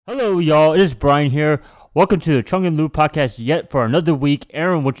Hello, y'all. It is Brian here. Welcome to the Chung and Lew podcast yet for another week.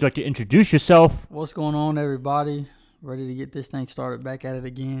 Aaron, would you like to introduce yourself? What's going on, everybody? Ready to get this thing started back at it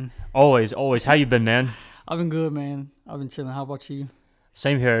again. Always. How you been, man? I've been good, man. I've been chilling. How about you?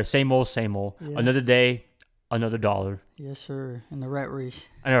 Same here. Same old. Yeah. Another day, another dollar. Yes, sir. In the rat race.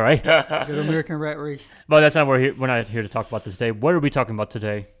 I know, right? Good American rat race. But that's not what we're not here to talk about this day. What are we talking about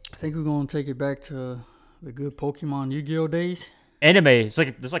today? I think we're going to take it back to the good Pokémon and Yu-Gi-Oh days. Anime. There's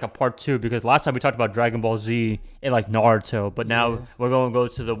like a part two because last time we talked about Dragon Ball Z and like Naruto, but now we're going to go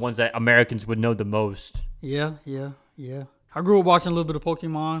to the ones that Americans would know the most. Yeah. I grew up watching a little bit of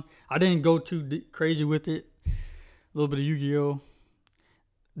Pokemon. I didn't go too crazy with it. A little bit of Yu-Gi-Oh.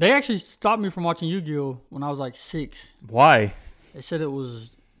 They actually stopped me from watching Yu-Gi-Oh when I was like 6. Why? They said it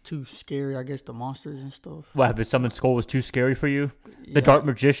was too scary, I guess, the monsters and stuff. What happened? Summoned Skull was too scary for you? Yeah, The Dark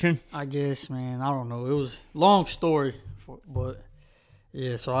Magician? I guess, man. I don't know. It was a long story, but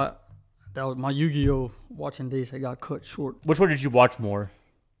yeah. So that was my Yu-Gi-Oh watching days. I got cut short. Which one did you watch more?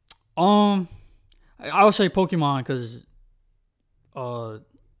 I would say Pokemon because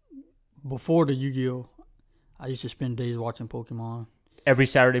before the Yu-Gi-Oh, I used to spend days watching Pokemon. Every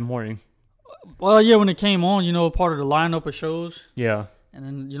Saturday morning. Well, yeah, when it came on, part of the lineup of shows. Yeah.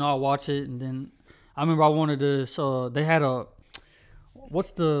 And then, I watch it, and then I remember I wanted to. So they had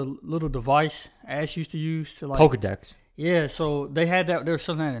what's the little device Ash used to use to like Pokedex. Yeah, so they had that. There was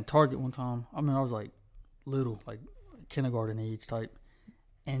something like that in Target one time. I mean, I was like little, like kindergarten age type,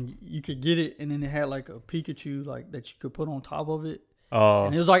 and you could get it, and then it had like a Pikachu like that you could put on top of it. Oh.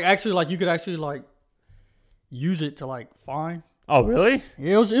 And it was like actually like you could actually like use it to like find. Oh, really?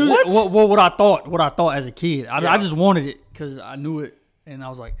 Yeah, it was what I thought as a kid. I just wanted it because I knew it, and I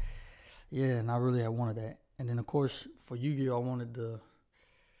was like, yeah, and I really had wanted that. And then of course for Yu-Gi-Oh, I wanted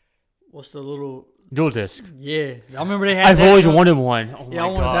what's the little Dual disc. Yeah, I remember they had. I've always wanted one. Oh yeah, my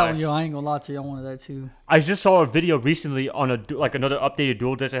I wanted that one. gosh. Yo, I ain't gonna lie to you, I wanted that too. I just saw a video recently on another updated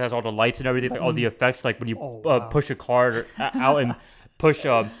dual disc that has all the lights and everything, like all the effects, like when you push a card out and push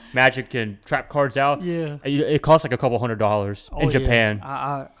magic and trap cards out. Yeah, it costs like a couple $100 in Japan.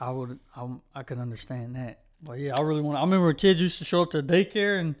 Yeah. I could understand that, but yeah, I really want. I remember when kids used to show up to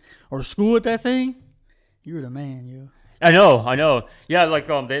daycare or school with that thing. You were the man, yo. I know. Yeah, like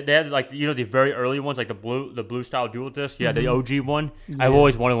they had like the very early ones, like the blue style dual disc. Yeah, the OG one. Yeah. I've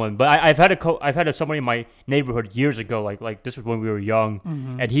always wanted one, but I've had somebody in my neighborhood years ago. Like this was when we were young,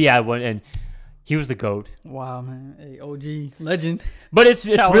 and he had one, and he was the GOAT. Wow, man, hey, OG legend. But it's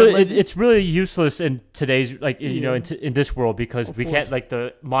really useless in today's in this world because we can't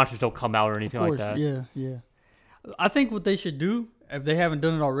the monsters don't come out or anything like that. Yeah. I think what they should do if they haven't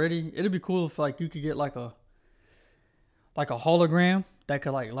done it already, it'd be cool if you could get like a hologram that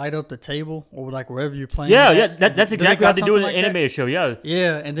could light up the table or wherever you're playing. Yeah, that's exactly how they do it in an animated show. Yeah.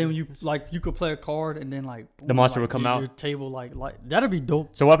 Yeah, and then when you could play a card and then boom, the monster would come out. Your table that'd be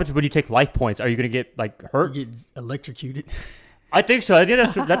dope. So what happens when you take life points? Are you gonna get hurt? You get electrocuted. I think so. I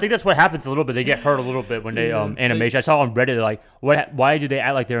think that's what happens a little bit. They get hurt a little bit when they animation. I saw on Reddit why do they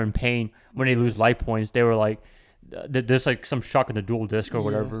act like they're in pain when they lose life points? They were like there's some shock in the dual disc or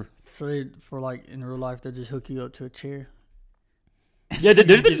whatever. So in real life they just hook you up to a chair. Yeah,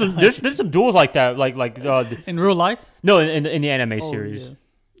 there's been some duels like that, in real life. No, in the anime series.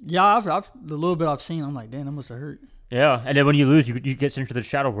 Yeah, I've the little bit I've seen. I'm like, damn, that must have hurt. Yeah, and then when you lose, you get sent to the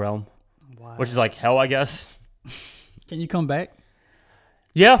Shadow Realm, which is like hell, I guess. Can you come back?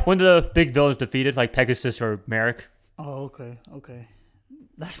 Yeah, when the big villain's defeated, like Pegasus or Merrick. Oh, okay,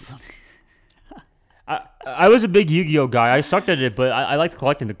 that's funny. I was a big Yu-Gi-Oh guy. I sucked at it, but I liked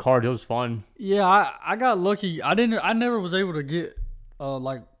collecting the cards. It was fun. Yeah, I got lucky. I never was able to get.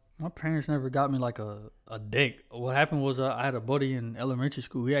 My parents never got me a deck. What happened was I had a buddy in elementary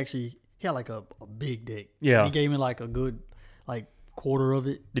school. He had a big deck. Yeah. He gave me a good quarter of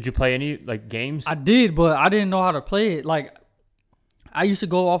it. Did you play any games? I did, but I didn't know how to play it. I used to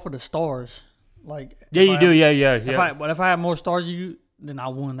go off of the stars. Yeah, you do. Yeah. But if I had more stars then I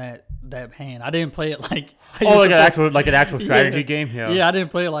won that hand. I didn't play it like an actual strategy game. Yeah, I didn't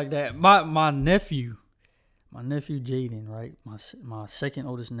play it like that. My nephew Jaden, right? My second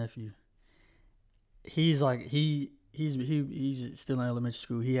oldest nephew. He's still in elementary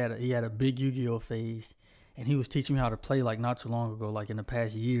school. He had a big Yu-Gi-Oh phase, and he was teaching me how to play not too long ago, in the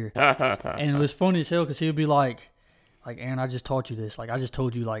past year. And it was funny as hell because he would be like Aaron, I just taught you this. I just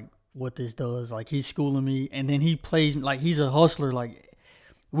told you what this does. He's schooling me, and then he plays he's a hustler.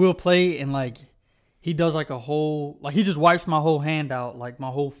 We'll play and he does a whole he just wipes my whole hand out, my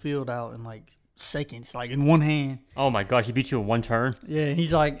whole field out in seconds, like in one hand. Oh my gosh, he beat you in one turn. Yeah,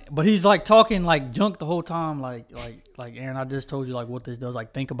 he's like talking like junk the whole time, like Aaron, I just told you like what this does.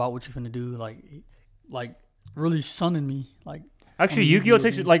 Like think about what you're finna do. Like really sunning me. Like actually, Yu-Gi-Oh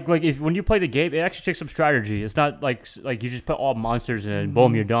takes like if when you play the game, it actually takes some strategy. It's not like you just put all monsters in and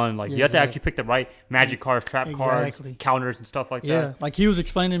boom, you're done. Like you have to actually pick the right magic cards, trap cards, counters, and stuff like that. Yeah, like he was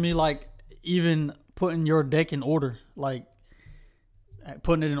explaining to me like even putting your deck in order, like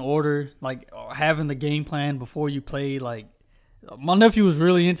putting it in order, like having the game plan before you play. Like my nephew was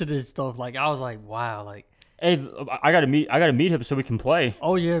really into this stuff. Like I was like, wow, like. Hey, I gotta meet him so we can play.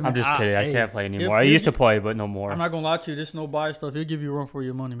 Oh yeah, man. I'm just kidding. I can't play anymore. I used to play, but no more. I'm not gonna lie to you. This no buy stuff. He'll give you a run for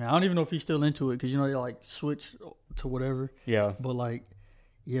your money, man. I don't even know if he's still into it because they like switch to whatever. Yeah. But like,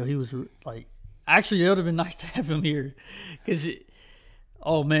 yeah, he was like, actually, it would have been nice to have him here, because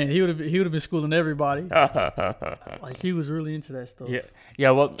oh man, he would have been schooling everybody. Like he was really into that stuff. Yeah. Yeah.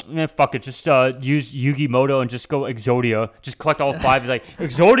 Well, man, fuck it. Just use Yugi Moto and just go Exodia. Just collect all 5. Like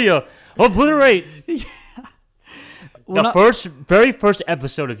Exodia, obliterate. The very first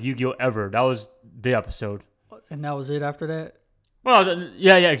episode of Yu-Gi-Oh ever. That was the episode. And that was it after that? Well,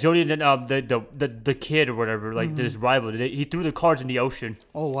 yeah, Exodia, and then the kid or whatever, like his rival, he threw the cards in the ocean.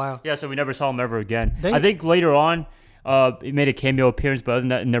 Oh, wow. Yeah, so we never saw him ever again. I think later on, he made a cameo appearance, but other than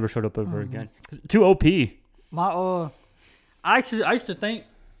that, it never showed up ever again. Too OP. I used to think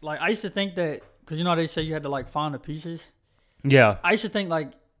that, because you know how they say you had to like find the pieces? Yeah. I used to think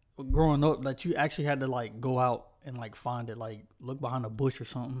like growing up that you actually had to like go out and like find it, like look behind a bush or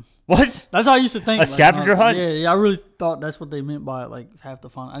something. What? That's how I used to think. A scavenger hunt? Yeah, I really thought that's what they meant by it, like have to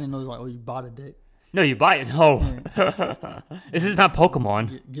find. I didn't know it was like, oh, you bought a deck. No, you buy it. No. Yeah. This is not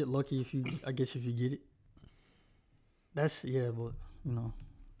Pokemon. Get lucky if you get it. That's, yeah, but you know,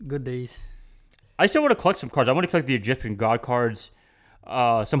 good days. I still want to collect some cards. I want to collect the Egyptian god cards,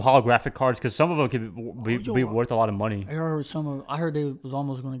 some holographic cards, because some of them can be worth a lot of money. I heard they was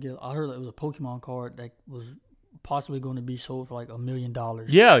almost going to get. I heard it was a Pokemon card that was possibly going to be sold for like $1 million.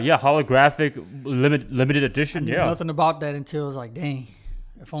 Yeah, holographic, limited edition. I knew nothing about that until I was like, dang,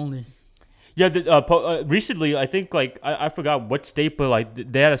 if only. Yeah, recently I think like I forgot what state, but like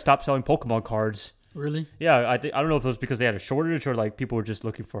they had to stop selling Pokemon cards. Really? Yeah, I don't know if it was because they had a shortage or like people were just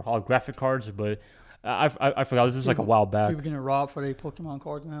looking for holographic cards, but I forgot. This was like a while back. People getting robbed for their Pokemon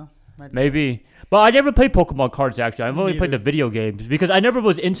cards now. Maybe, but I never played Pokemon cards. Actually, I've only played the video games because I never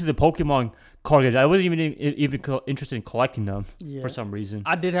was into the Pokemon card games. I wasn't even interested in collecting them for some reason.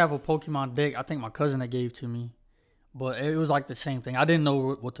 I did have a Pokemon deck. I think my cousin that gave to me, but it was like the same thing. I didn't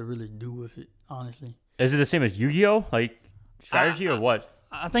know what to really do with it. Honestly, is it the same as Yu-Gi-Oh? Like strategy or what?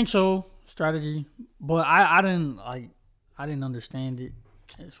 I think so, strategy. But I didn't understand it.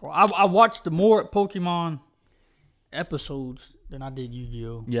 I watched more Pokemon episodes than I did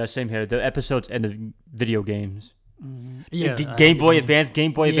Yu-Gi-Oh. Yeah, same here. The episodes and the video games. Mm-hmm. Yeah, Game Boy Advance,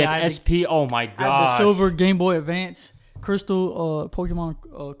 SP. Oh my god, the silver Game Boy Advance, Crystal,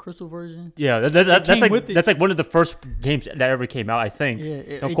 Pokemon Crystal version. Yeah, that's like one of the first games that ever came out. I think.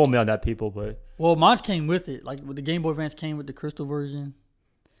 Yeah, don't quote me on that, people. But mine came with it. Like with the Game Boy Advance came with the Crystal version,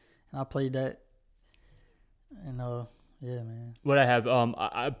 and I played that. And yeah, man. What I have,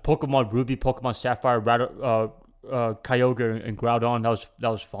 Pokemon Ruby, Pokemon Sapphire, Kyogre, and Groudon. That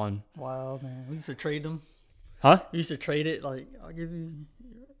was fun. Wow, man. We used to trade them. Huh? We used to trade it. Like, I'll give you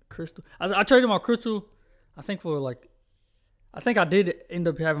Crystal. I traded my Crystal, I think I did end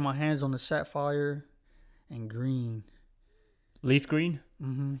up having my hands on the Sapphire and Green. Leaf Green?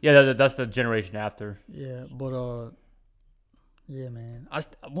 Mm-hmm. Yeah, that's the generation after. Yeah, but, yeah, man.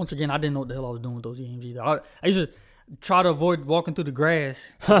 Once again, I didn't know what the hell I was doing with those games either. I used to try to avoid walking through the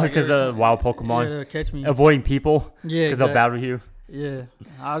grass because the wild Pokemon. Yeah, they'll catch me. Avoiding people. Yeah, because they'll battle you. Yeah,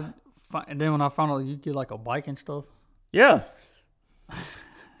 and then when I found out you get like a bike and stuff. Yeah.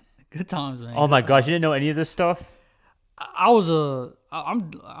 Good times, man. Oh my gosh, you didn't know any of this stuff? I'm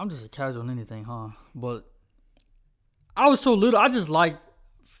just a casual in anything, huh? But I was so little. I just liked.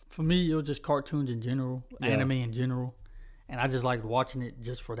 For me, it was just cartoons in general, anime in general. And I just liked watching it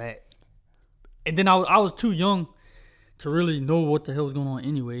just for that. And then I was too young to really know what the hell was going on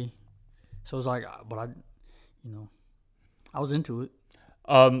anyway. So it was like, but I was into it.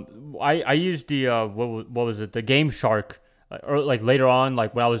 I used the what was it? The Game Shark, or like later on,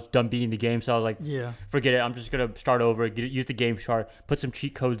 like when I was done beating the game. So I was like, yeah, forget it. I'm just gonna start over. Use the Game Shark, put some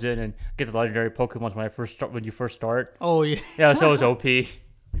cheat codes in, and get the legendary Pokemon when you first start. Oh yeah. Yeah, so it was OP.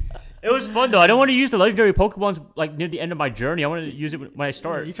 It was fun though. I don't want to use the legendary Pokemon like near the end of my journey. I want to use it when I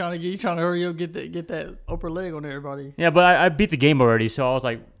start. You trying to hurry up, get that upper leg on everybody. Yeah, but I beat the game already, so I was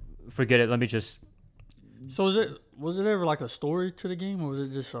like, forget it. Let me just. So was it ever like a story to the game, or was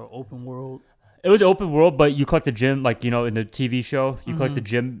it just an open world? It was open world, but you collect the gym, like, in the TV show, you collect the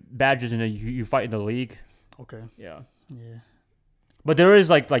gym badges and then you fight in the league. Okay. Yeah. Yeah. But there is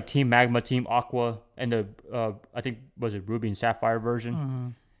like Team Magma, Team Aqua, and the I think was it Ruby and Sapphire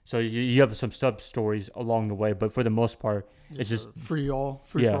version. So you have some sub stories along the way, but for the most part, it's just free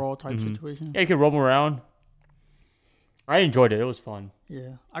for all type situation. Yeah, you can roam around. I enjoyed it. It was fun.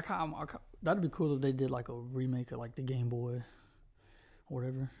 Yeah, that'd be cool if they did like a remake of like the Game Boy, or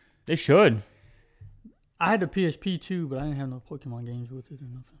whatever. They should. I had the PSP too, but I didn't have no Pokemon games with it or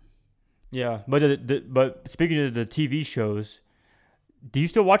nothing. Yeah, but speaking of the TV shows, do you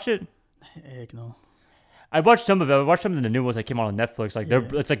still watch it? Heck no. I watched some of it. I watched some of the new ones that came out on Netflix. Like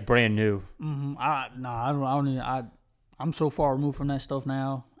it's like brand new. I don't even. I'm so far removed from that stuff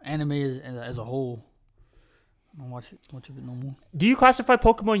now. Anime as a whole, I don't watch it no more. Do you classify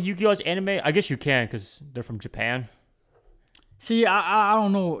Pokemon and Yu-Gi-Oh as anime? I guess you can because they're from Japan. See, I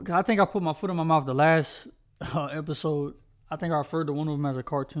don't know. I think I put my foot in my mouth the last episode. I think I referred to one of them as a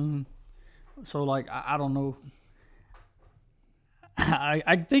cartoon. So like I don't know.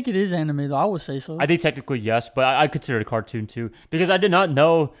 I think it is anime though. I would say so. I think technically yes, but I consider it a cartoon too because I did not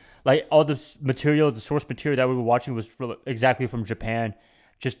know like all the material, the source material that we were watching was exactly from Japan,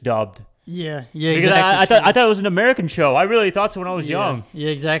 just dubbed. Yeah, because exactly. I thought it was an American show. I really thought so when I was young. Yeah,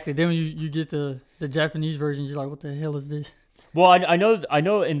 exactly. Then when you get the Japanese versions, you're like, what the hell is this? Well, I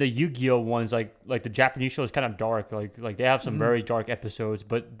know in the Yu-Gi-Oh ones, like the Japanese show is kind of dark. Like they have some very dark episodes,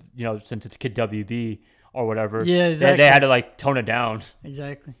 but since it's Kid WB or whatever, yeah, exactly. they had to like tone it down.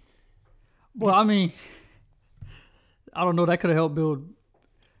 Exactly. Well, I mean, I don't know. That could have helped build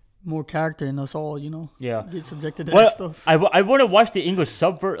more character in us all. Yeah. Get subjected to that stuff. I want to watch the English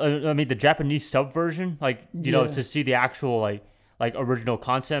the Japanese subversion, to see the actual like original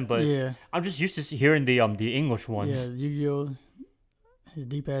content, but I'm just used to hearing the English ones. Yeah, Yu-Gi-Oh, his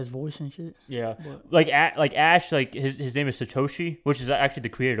deep ass voice and shit. Yeah, but like Ash, like his name is Satoshi, which is actually the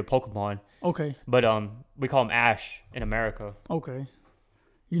creator of Pokemon. Okay. But we call him Ash in America. Okay.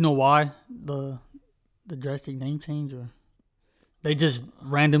 You know why the drastic name change, or they just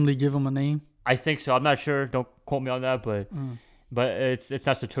randomly give him a name? I think so. I'm not sure. Don't quote me on that, but it's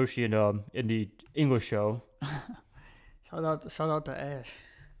not Satoshi in the English show. Shout out to Ash.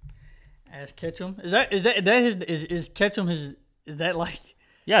 Ash Ketchum. Is Ketchum his? Is that like?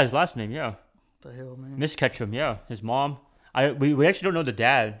 Yeah, his last name. Yeah. What the hell, man? Miss Ketchum. Yeah, his mom. We actually don't know the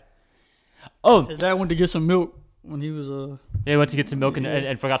dad. Oh, his dad went to get some milk when he was Yeah, he went to get some milk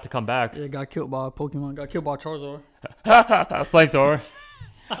and forgot to come back. Yeah, got killed by a Pokemon. Got killed by Charizard. Flamethrower.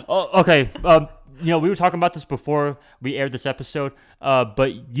 Oh, okay. We were talking about this before we aired this episode.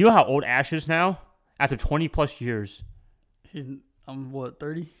 But you know how old Ash is now? After 20 plus years. I'm what,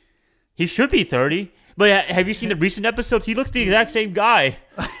 30? He should be 30. But have you seen the recent episodes? He looks the exact same guy.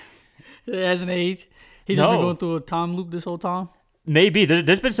 He hasn't aged. He's just been going through a time loop this whole time. Maybe.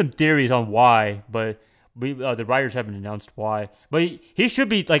 There's been some theories on why, but the writers haven't announced why. But he should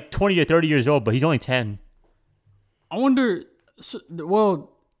be like 20 or 30 years old, but he's only 10. I wonder.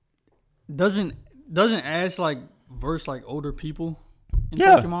 Well, doesn't Ash like verse like older people in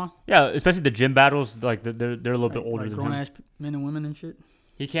Pokemon? Yeah, especially the gym battles. Like they're a little bit older than grown him. ass men and women and shit.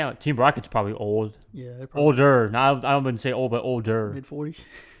 He can't. Team Rocket's probably old. Yeah, they're probably older. No, I wouldn't say old, but older. Mid-40s.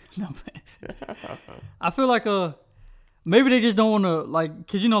 No, I feel like maybe they just don't want to like,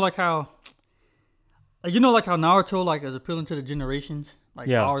 cause like how Naruto like is appealing to the generations like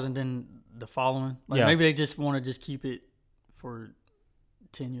ours and then the following. Like maybe they just want to just keep it for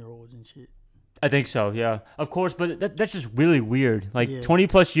 10-year-olds and shit. I think so, yeah. Of course, but that's just really weird. Like 20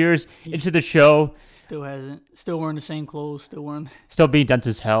 plus years into the show. Still wearing the same clothes, still being dense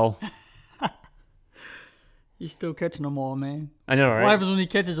as hell. He's still catching them all, man. I know, right? What happens when he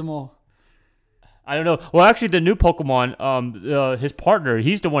catches them all? I don't know. Well, actually, the new Pokemon, his partner,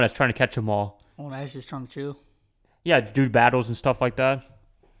 he's the one that's trying to catch them all. Oh, Ash is trying to chill? Yeah, do battles and stuff like that.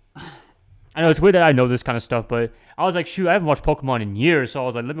 I know, it's weird that I know this kind of stuff, but I was like, shoot, I haven't watched Pokemon in years, so I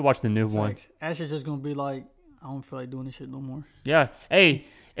was like, let me watch the new one. Ash is just going to be like, I don't feel like doing this shit no more. Yeah. Hey,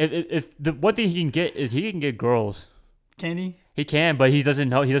 if the one thing he can get is he can get girls. Can he? He can, but he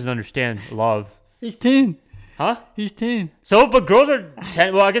doesn't understand love. He's 10. Huh? He's 10. So, but girls are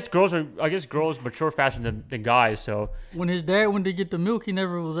 10. Well, I guess girls mature faster than guys. So when his dad went to get the milk, he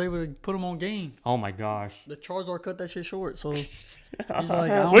never was able to put him on game. Oh my gosh! The Charizard cut that shit short. So he's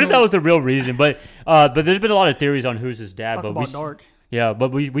like, what if that was the real reason? But there's been a lot of theories on who's his dad. Talk about dark. Yeah,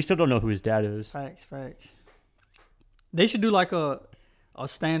 but we still don't know who his dad is. Facts. They should do like a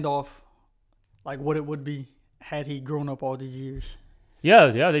standoff, like what it would be had he grown up all these years.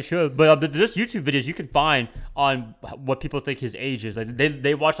 Yeah, they should. But there's YouTube videos you can find on what people think his age is. Like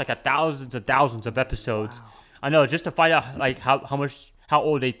they watch like thousands and thousands of episodes. Wow. I know, just to find out like how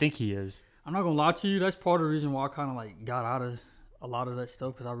old they think he is. I'm not gonna lie to you. That's part of the reason why I kind of like got out of a lot of that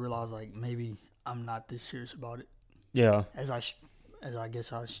stuff because I realized like maybe I'm not this serious about it Yeah. as I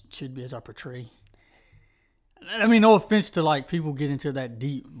guess I should be as I portray. I mean, no offense to like people get into that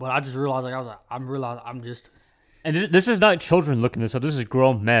deep, but I just realized like I'm just. And this is not children looking this up. This is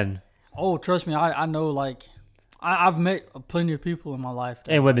grown men Oh, trust me, I know like I've met plenty of people in my life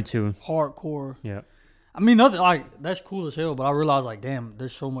that and women too. hardcore. Yeah. I mean, nothing like that's cool as hell, but I realized like, damn,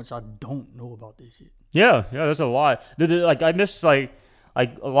 there's so much I don't know about this shit. Yeah, there's a lot. Like I missed like a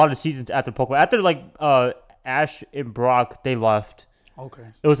lot of the seasons after Pokemon. After like Ash and Brock, they left. Okay.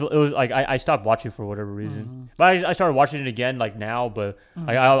 It was like I stopped watching for whatever reason. Mm-hmm. But I started watching it again like now. But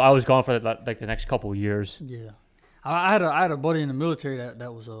I was gone for like the next couple of years. Yeah. I had a buddy in the military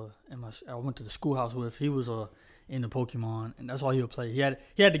that was I went to the schoolhouse with. He was in the Pokemon, and that's all he would play. He had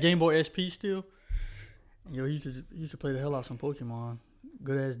the Game Boy SP still. And, he used to play the hell out some Pokemon.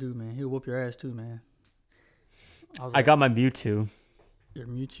 Good ass dude, man. He'll whoop your ass too, man. I got my Mewtwo. Your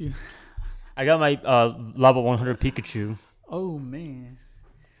Mewtwo. I got my level 100 Pikachu. Oh man.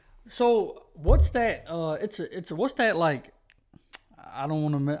 So what's that? It's a what's that like? I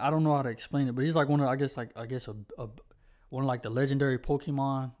don't know how to explain it, but he's like one of one of like the legendary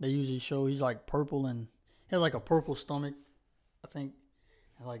Pokemon they usually show. He's like purple and he has like a purple stomach, I think,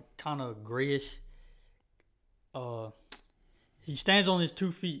 and like kind of grayish. He stands on his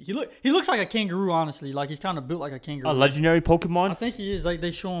 2 feet. He looks like a kangaroo, honestly. Like he's kind of built like a kangaroo. A legendary Pokemon? I think he is. Like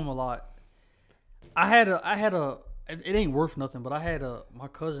they show him a lot. I had a. It ain't worth nothing, but my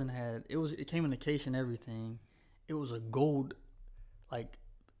cousin had. It came in the case and everything. It was a gold, like,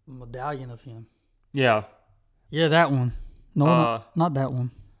 medallion of him. Yeah. Yeah, that one. No, not that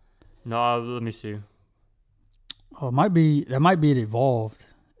one. No, let me see. Oh, that might be it evolved.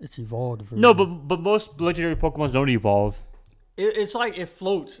 It's evolved version. No, but most legendary Pokemons don't evolve. It's like it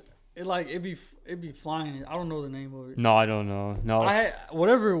floats. It be flying. I don't know the name of it. No, I don't know. No. I had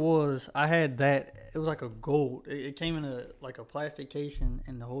whatever it was. I had that. It was like a gold. It came in a plastic case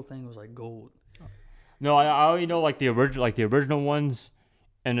and the whole thing was like gold. No, I only know like the original ones,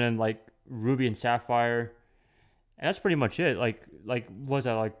 and then like Ruby and Sapphire, and that's pretty much it. Like was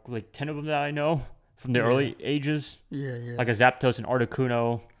that like 10 of them that I know from the early ages? Yeah. Like a Zapdos and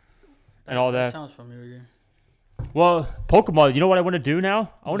Articuno, and all that. That sounds familiar. Well, Pokemon. You know what I want to do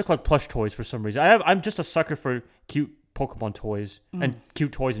now? I want to collect plush toys for some reason. I'm just a sucker for cute Pokemon toys and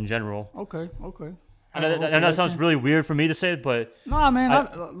cute toys in general. Okay. I know that sounds really weird for me to say, but nah, man,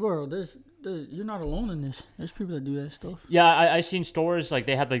 bro, you're not alone in this. There's people that do that stuff. Yeah, I seen stores like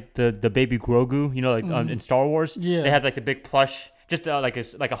they had like the baby Grogu, you know, like in Star Wars. Yeah, they had like the big plush, just like a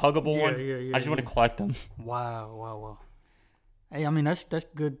huggable one. Yeah. I just want to collect them. Wow. Hey, I mean that's a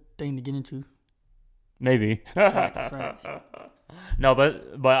good thing to get into. Maybe. Facts. No,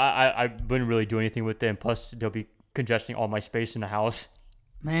 but I wouldn't really do anything with them. Plus, they'll be congesting all my space in the house.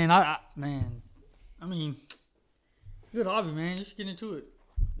 Man, I mean, it's a good hobby, man. Just get into it.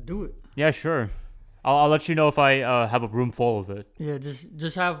 Do it. Yeah, sure. I'll let you know if I have a room full of it. Yeah,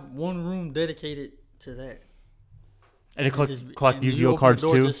 just have one room dedicated to that. And collect Yu-Gi-Oh cards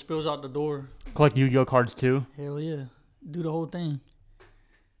too. Just spills out the door. Collect Yu-Gi-Oh cards too. Hell yeah, do the whole thing.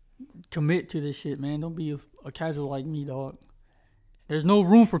 Commit to this shit, man. Don't be a casual like me, dog. There's no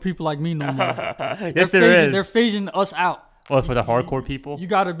room for people like me no more. Yes, there is. They're phasing us out. Oh, for the hardcore people? You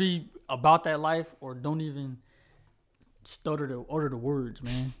got to be about that life or don't even utter the words,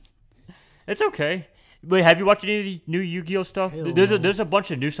 man. It's okay. Wait, have you watched any of the new Yu-Gi-Oh stuff? There's a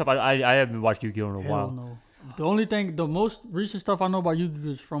bunch of new stuff. I haven't watched Yu-Gi-Oh in a while. Hell no. The most recent stuff I know about Yu-Gi-Oh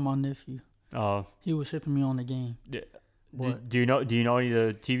is from my nephew. Oh. He was hipping me on the game. Do you know any of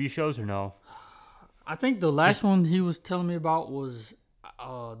the TV shows or no? I think the last one he was telling me about was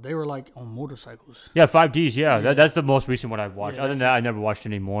they were like on motorcycles. Yeah, 5Ds. Yeah, that's the most recent one I've watched. Other than that, I never watched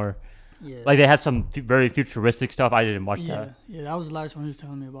any more. Yeah, like they had some very futuristic stuff. I didn't watch that. Yeah, that was the last one he was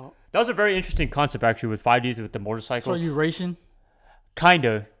telling me about. That was a very interesting concept actually with 5Ds with the motorcycle. So you racing?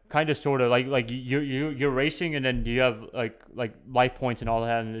 Kinda, sort of. Like you're racing and then you have like life points and all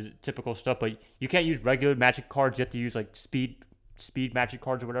that and the typical stuff. But you can't use regular magic cards. You have to use like speed magic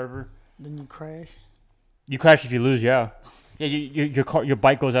cards or whatever. Then you crash. You crash if you lose. Yeah. Yeah. Your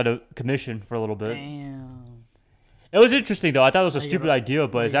bike goes out of commission for a little bit. Damn. It was interesting though. I thought it was a stupid idea,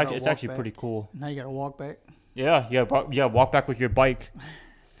 but it's actually pretty cool. Now you gotta walk back. Yeah. Walk back with your bike.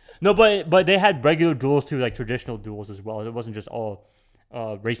 No, but they had regular duels too, like traditional duels as well. It wasn't just all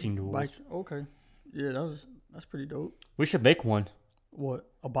racing duels. Bikes. Okay. Yeah, that's pretty dope. We should make one. What,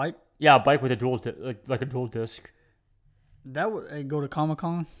 a bike? Yeah, a bike with a like a dual disc. That would go to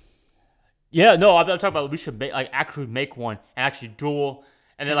Comic-Con. Yeah, no, I'm talking about we should actually make one and actually dual.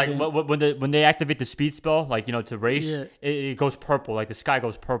 And then when they activate the speed spell, to race, it goes purple. Like the sky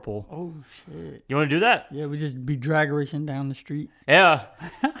goes purple. Oh shit! You want to do that? Yeah, we just be drag racing down the street. Yeah,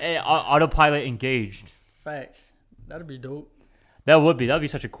 hey, autopilot engaged. Facts. That'd be dope. That'd be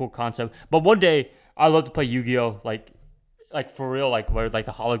such a cool concept. But one day I'd love to play Yu-Gi-Oh! Like for real, like where like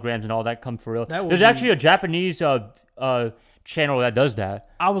the holograms and all that come for real. There's actually a Japanese channel that does that.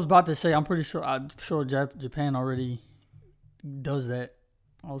 I was about to say, I'm sure Japan already does that.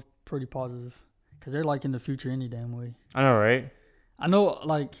 I was pretty positive because they're like in the future any damn way. I know, right? I know,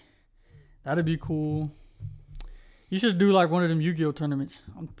 like that'd be cool. You should do like one of them Yu-Gi-Oh tournaments.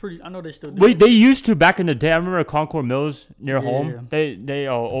 I know they still do. Wait, they used to back in the day. I remember at Concord Mills near home. They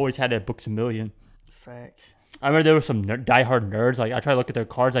always had that Books a Million. Facts. I remember there were some diehard nerds. Like I tried to look at their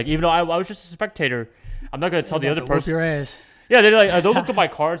cards. Like even though I was just a spectator, I'm not gonna tell the other person. Whoop your ass. Yeah, they're like, don't look at my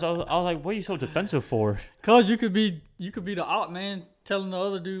cards. I was like, what are you so defensive for? Cause you could be the out man telling the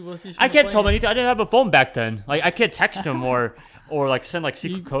other dude what's he. I can't tell him anything. I didn't have a phone back then. Like I can't text him or like send like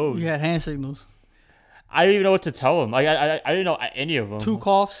secret codes. You had hand signals. I didn't even know what to tell him. Like I didn't know any of them. Two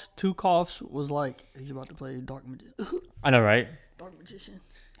coughs was like he's about to play Dark Magician. I know, right? Dark Magician.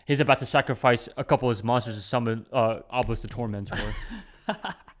 He's about to sacrifice a couple of his monsters to summon Obelisk the Tormentor.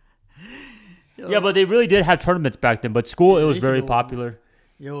 Yeah, but they really did have tournaments back then. But school, it was very popular.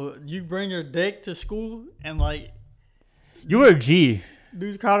 Yo, you bring your deck to school and like you were a G.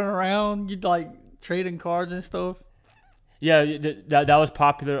 Dudes crowding around, you like trading cards and stuff. Yeah, that was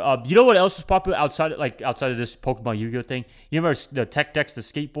popular. You know what else was popular outside of this Pokemon Yu-Gi-Oh thing? You remember the tech decks, the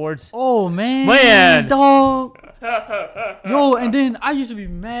skateboards? Oh man, dog. Yo, and then I used to be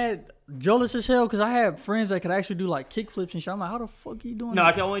mad, jealous as hell because I had friends that could actually do like kick flips and shit. I'm like, how the fuck are you doing? No, that?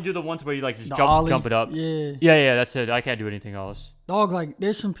 I can only do the ones where you like just jump it up. Yeah, that's it. I can't do anything else. Dog, like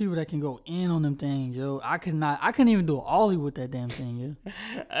there's some people that can go in on them things, yo. I couldn't even do an ollie with that damn thing, yo.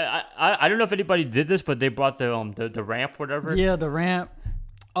 I don't know if anybody did this, but they brought the ramp, whatever. Yeah, the ramp.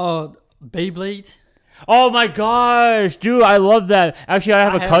 Beyblades. Oh my gosh, dude, I love that. Actually, I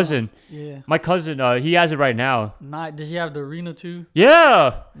have a cousin. Yeah. My cousin, he has it right now. Does he have the arena too?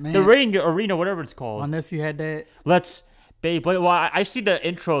 Yeah. Man. The ring arena, whatever it's called. My nephew had that. Let's Beyblade. Well, I see the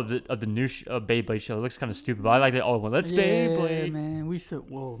intro of the new Beyblade show. It looks kind of stupid, but I like the old one. Beyblade. Yeah, man.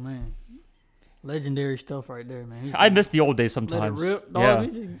 Whoa, man. Legendary stuff right there, man. I miss the old days sometimes. Let it rip,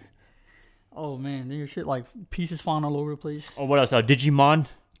 dog. Yeah. Oh, man. There's shit like pieces falling all over the place. Oh, what else? Digimon?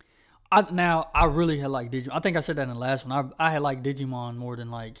 I really had like Digimon. I think I said that in the last one. I had like Digimon more than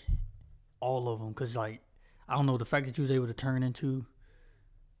like all of them because like I don't know, the fact that you was able to turn into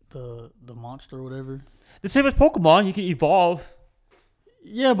the monster or whatever. The same as Pokemon, you can evolve.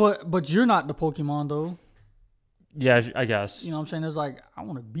 Yeah, but you're not the Pokemon though. Yeah, I guess. You know what I'm saying? It's like I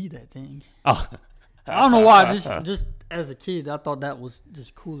want to be that thing. Oh. I don't know why. Just as a kid, I thought that was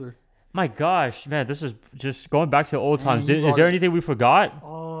just cooler. My gosh, man, this is just going back to the old times. Is there anything we forgot?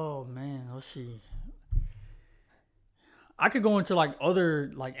 Oh man, let's see. I could go into like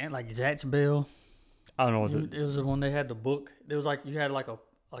other like Zatch Bell. I don't know. It was when they had the book. It was like you had like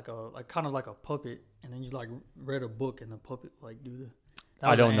kind of like a puppet, and then you like read a book, and the puppet like do the.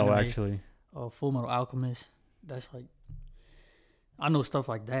 I don't know actually. Full Metal Alchemist. That's like. I know stuff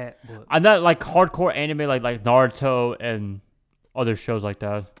like that, but I'm not like hardcore anime like Naruto and other shows like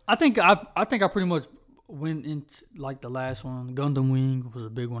that. I think I pretty much went into like the last one. Gundam Wing was a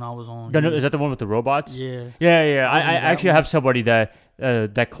big one I was on. Is that the one with the robots? Yeah. Yeah. I actually have somebody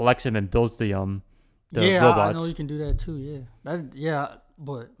that collects them and builds the robots. I know you can do that too. Yeah.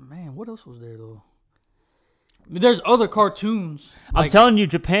 But man, what else was there though? I mean, there's other cartoons. I'm telling you,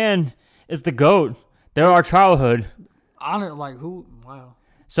 Japan is the GOAT. They're our childhood. Who? Wow.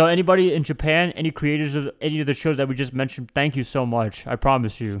 So anybody in Japan, any creators of any of the shows that we just mentioned, thank you so much. I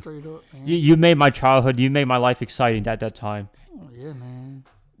promise you. Straight up, man. You made my childhood. You made my life exciting at that time. Oh, yeah, man.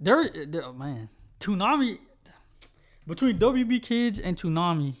 There, man. Toonami, between WB Kids and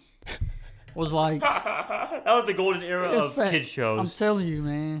Toonami, was like that was the golden era of kids shows. I'm telling you,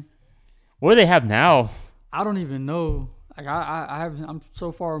 man. What do they have now? I don't even know. Like I'm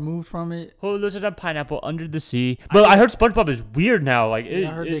so far removed from it. Who lives in a pineapple under the sea? But I heard SpongeBob is weird now. Like I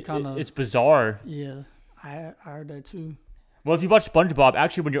heard it's bizarre. Yeah, I heard that too. Well, if you watch SpongeBob,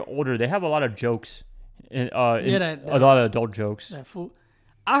 actually, when you're older, they have a lot of jokes. A lot of adult jokes. That fool.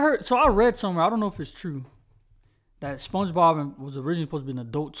 I read somewhere. I don't know if it's true that SpongeBob was originally supposed to be an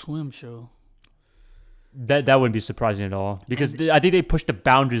Adult Swim show. That wouldn't be surprising at all because I think they pushed the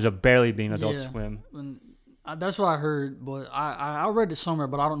boundaries of barely being Adult Swim. That's what I heard, but I read it somewhere,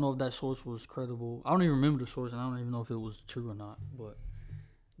 but I don't know if that source was credible. I don't even remember the source, and I don't even know if it was true or not. But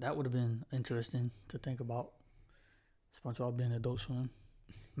that would have been interesting to think about. SpongeBob being Adult Swim.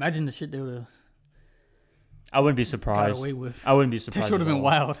 Imagine the shit they would have. I wouldn't be surprised. Got away with. I wouldn't be surprised. This would have been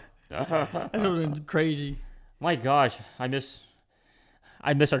wild. That would have been crazy. My gosh, I miss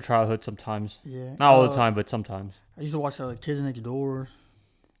our childhood sometimes. Yeah, not all the time, but sometimes. I used to watch Kids Next Door.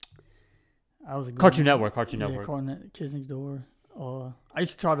 I was a Cartoon Network. Kids Next Door. I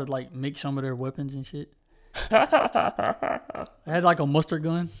used to try to like make some of their weapons and shit. I had like a mustard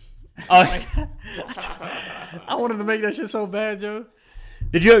gun. Oh. I wanted to make that shit so bad, Joe.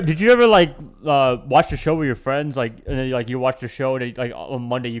 Did you ever like watch the show with your friends, like, and then like you watch the show and then, like on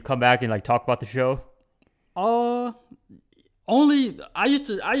Monday you come back and like talk about the show? Only I used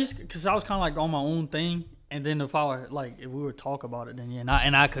to because I was kind of like on my own thing, and then if we would talk about it, then yeah,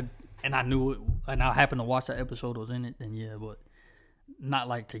 and I knew it, and I happened to watch that episode that was in it, then yeah, but not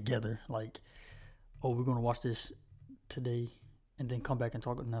like together, like, oh, we're gonna watch this today and then come back and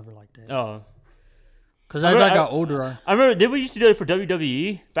talk. Never like that. Oh. Because as I got older, I remember, did we used to do it for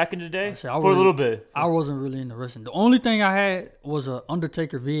WWE back in the day? For a little bit. I wasn't really into wrestling. The only thing I had was a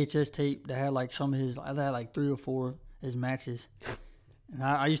Undertaker VHS tape that had like some of his, I had like 3 or 4 of his matches. And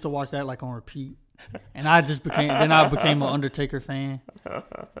I used to watch that like on repeat. And I became an Undertaker fan.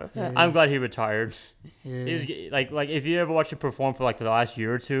 Yeah. I'm glad he retired. Yeah. He was like if you ever watched him perform for like the last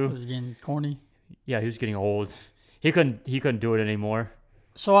year or two. It was getting corny. Yeah, he was getting old. He couldn't do it anymore.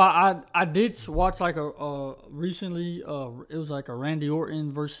 So I did watch like a recently it was like a Randy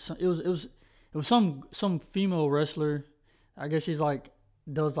Orton versus it was some female wrestler. I guess she's like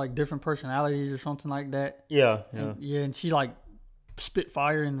does like different personalities or something like that. Yeah. And she like spit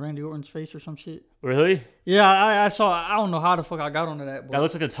fire in Randy Orton's face or some shit. Really? Yeah, I saw. I don't know how the fuck I got onto that. But that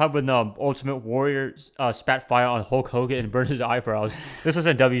looks like the time when Ultimate Warrior spat fire on Hulk Hogan and burned his eyebrows. This was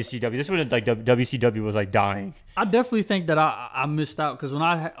in WCW. This was when like WCW was like dying. I definitely think that I missed out because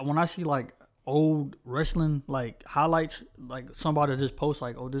when I see like old wrestling like highlights, like somebody just posts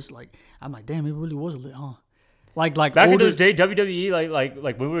like, oh, this like, I'm like, damn, it really was lit, huh? Like back in those days, WWE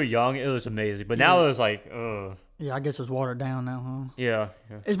like when we were young, it was amazing. But now it was like, ugh. Yeah, I guess it's watered down now, huh? Yeah.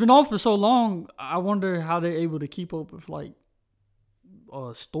 It's been on for so long. I wonder how they're able to keep up with like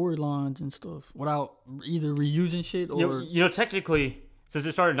storylines and stuff without either reusing shit or. You know, technically, since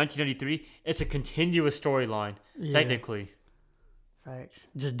it started in 1993, it's a continuous storyline. Yeah. Technically. Facts.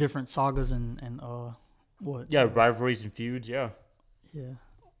 Just different sagas and what? Yeah, rivalries and feuds. Yeah. Yeah.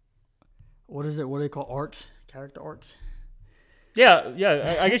 What is it? What do they call arcs? Character arcs. Yeah.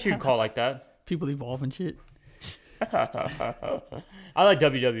 I guess you could call it like that. People evolve and shit. I like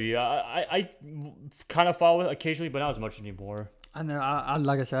WWE. I kind of follow it occasionally, but not as much anymore. I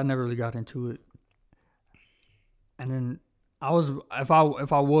like I said, I never really got into it. And then if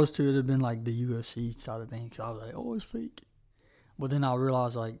I was to, it'd have been like the UFC side of things. I was like, oh, it's fake. But then I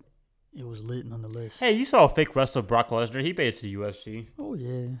realized like it was lit nonetheless. Hey, you saw a fake wrestler, Brock Lesnar. He made it to the UFC. Oh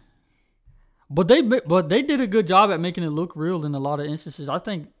yeah. But they did a good job at making it look real in a lot of instances. I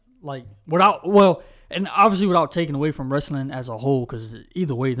think like and obviously without taking away from wrestling as a whole, because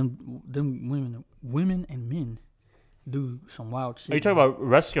either way, them women and men do some wild shit. Are you talking about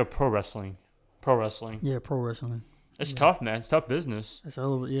wrestling or pro wrestling? Pro wrestling. Yeah, pro wrestling. It's tough, man. It's tough business. It's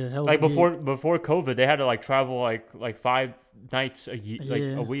hell of like before COVID, they had to like travel like 5 nights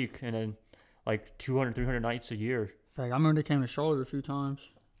a week, and then like 200, 300 nights a year. In fact, I remember they came to Charlotte a few times.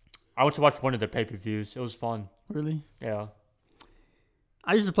 I went to watch one of their pay-per-views. It was fun. Really? Yeah.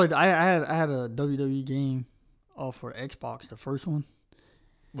 I used to play. I had a WWE game for Xbox, the first one.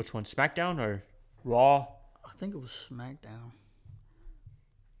 Which one? SmackDown or Raw? I think it was SmackDown.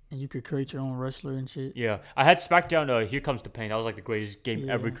 And you could create your own wrestler and shit. Yeah, I had SmackDown. Here Comes the Pain. That was like the greatest game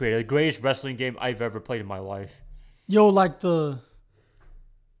ever created. The greatest wrestling game I've ever played in my life. Yo, like the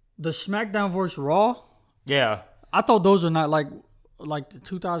SmackDown versus Raw. Yeah. I thought those were not like the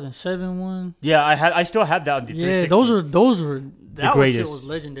 2007 one. Yeah, I still have that on the 360. Those were that greatest. Shit was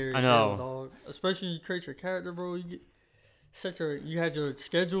legendary. I know, hell, dog. Especially when you create your character, bro. You had your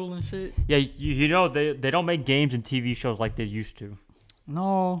schedule and shit. Yeah, you know they don't make games and TV shows like they used to.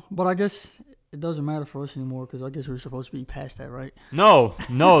 No, but I guess it doesn't matter for us anymore because I guess we're supposed to be past that, right? No,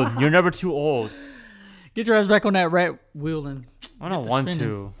 you're never too old. Get your ass back on that rat wheel and I don't want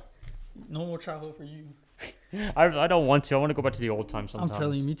to. No more childhood for you. I don't want to. I want to go back to the old times sometimes. I'm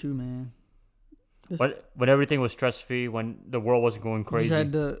telling you, me too, man. When everything was stress-free, when the world wasn't going crazy. You just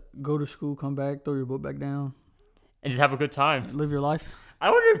had to go to school, come back, throw your book back down. And just have a good time. Live your life. I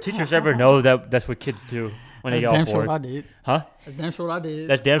wonder if teachers ever know that that's what kids do. when they That's get damn off sure work. what I did. Huh? That's damn sure what I did.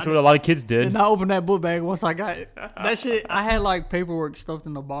 That's damn sure what a lot of kids did. And I opened that book bag once I got it. That shit, I had like paperwork stuffed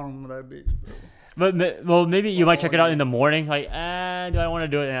in the bottom of that bitch, bro. But well, maybe you might check it out in the morning. Like, do I want to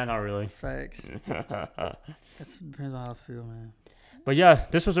do it? Not really. Facts. That depends on how I feel, man. But yeah,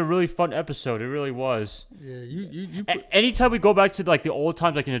 this was a really fun episode. It really was. Yeah, you Anytime we go back to like the old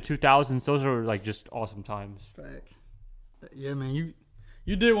times, like in the 2000s, those are like just awesome times. Facts. Yeah, man,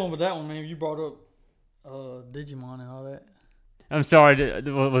 you did one with that one, man. You brought up Digimon and all that. I'm sorry.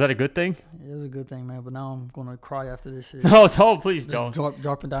 Was that a good thing? Yeah, it was a good thing, man. But now I'm gonna cry after this shit. No, please Just don't.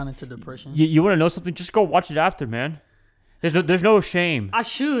 dropping down into depression. You want to know something? Just go watch it after, man. There's no shame. I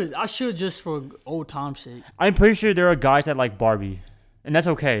should just for old time's sake. I'm pretty sure there are guys that like Barbie, and that's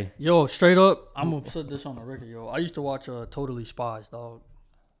okay. Yo, straight up, I'm gonna put this on the record, yo. I used to watch Totally Spies, dog.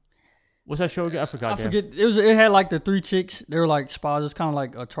 What's that show again? I forgot. I forget. It had like the 3 chicks. They were like spies. It's kind of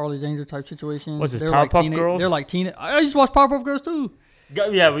like a Charlie's Angel type situation. What's this? They're Powerpuff like Girls? They're like teen. I used to watch Powerpuff Girls too.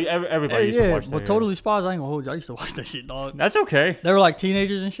 Yeah, everybody used to watch that. But Totally Spies, I ain't gonna hold you. I used to watch that shit, dog. That's okay. They were like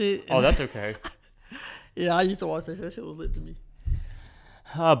teenagers and shit. Oh, that's okay. Yeah, I used to watch that shit. That shit was lit to me.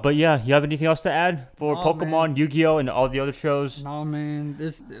 But yeah, you have anything else to add for Pokemon, man. Yu-Gi-Oh, and all the other shows? Nah, man.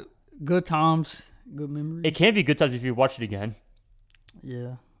 This good times, good memories. It can be good times if you watch it again.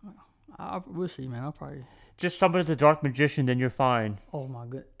 Yeah. We'll see, man. I'll probably Just summon the Dark Magician, then you're fine. Oh my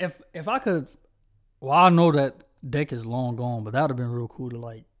god! If I could, well, I know that deck is long gone, but that would have been real cool to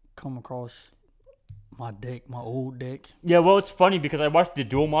like come across my deck, my old deck. Yeah, well, it's funny because I watched the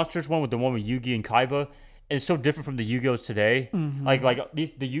Duel Monsters one with Yugi and Kaiba, and it's so different from the Yu-Gi-Ohs today. Mm-hmm.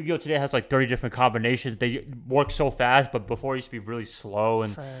 The Yu-Gi-Oh today has like 30 different combinations. They work so fast, but before it used to be really slow.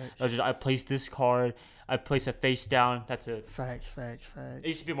 And I place this card. I place it face down. That's it. Facts. It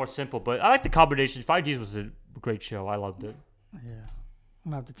used to be more simple, but I like the combinations. 5Ds was a great show. I loved it. Yeah,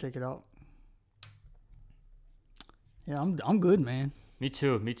 I'm gonna have to check it out. Yeah, I'm good, man. Me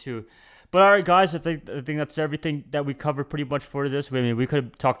too. But all right, guys, I think that's everything that we covered pretty much for this. I mean, we could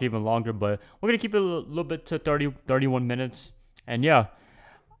have talked even longer, but we're gonna keep it a little bit to 31 minutes. And yeah,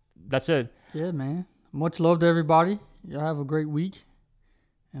 that's it. Yeah, man. Much love to everybody. Y'all have a great week.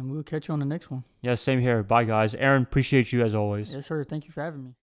 And we'll catch you on the next one. Yeah, same here. Bye, guys. Aaron, appreciate you as always. Yes, sir. Thank you for having me.